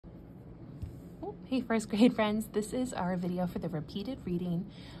Oh, hey first grade friends, this is our video for the repeated reading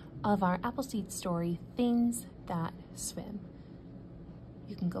of our Appleseed story, Things That Swim.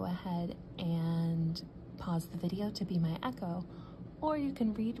 You can go ahead and pause the video to be my echo, or you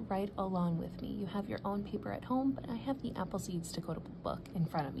can read right along with me. You have your own paper at home, but I have the Appleseeds to go to book in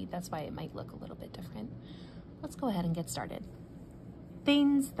front of me. That's why it might look a little bit different. Let's go ahead and get started.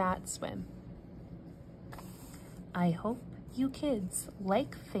 Things That Swim. I hope you kids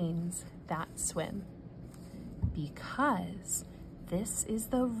like things that swim, because this is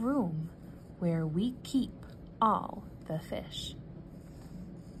the room where we keep all the fish.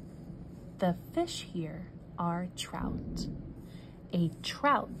 The fish here are trout. A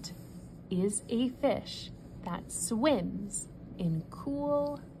trout is a fish that swims in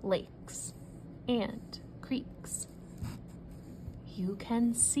cool lakes and creeks. You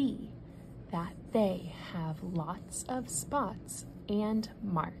can see that they have lots of spots and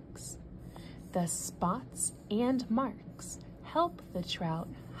marks. The spots and marks help the trout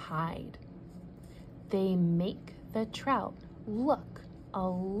hide. They make the trout look a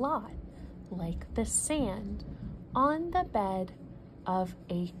lot like the sand on the bed of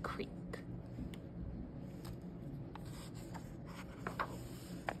a creek.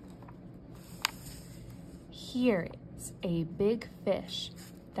 Here is a big fish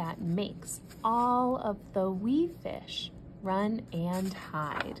that makes all of the wee fish run and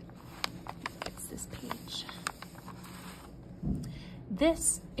hide. It's this page.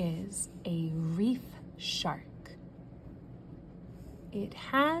 This is a reef shark. It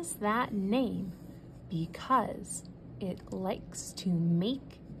has that name because it likes to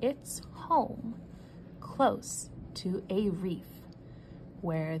make its home close to a reef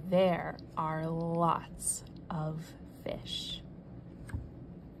where there are lots of fish.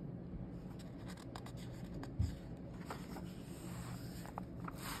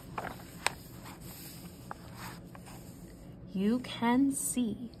 You can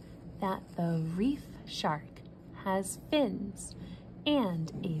see that the reef shark has fins and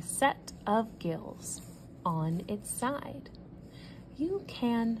a set of gills on its side. You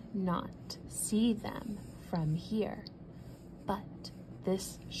can not see them from here, but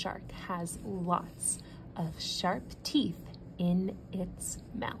this shark has lots of sharp teeth in its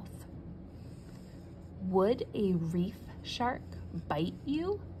mouth. Would a reef shark bite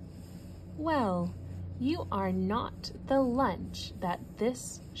you? Well, you are not the lunch that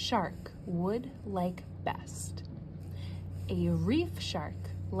this shark would like best. A reef shark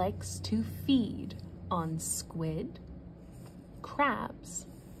likes to feed on squid, crabs,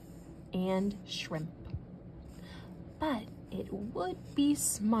 and shrimp. But it would be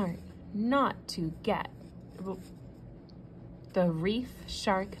smart not to get the reef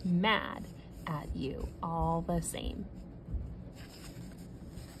shark mad at you all the same.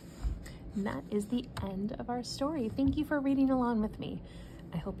 And that is the end of our story. Thank you for reading along with me.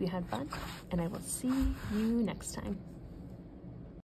 I hope you had fun, and I will see you next time.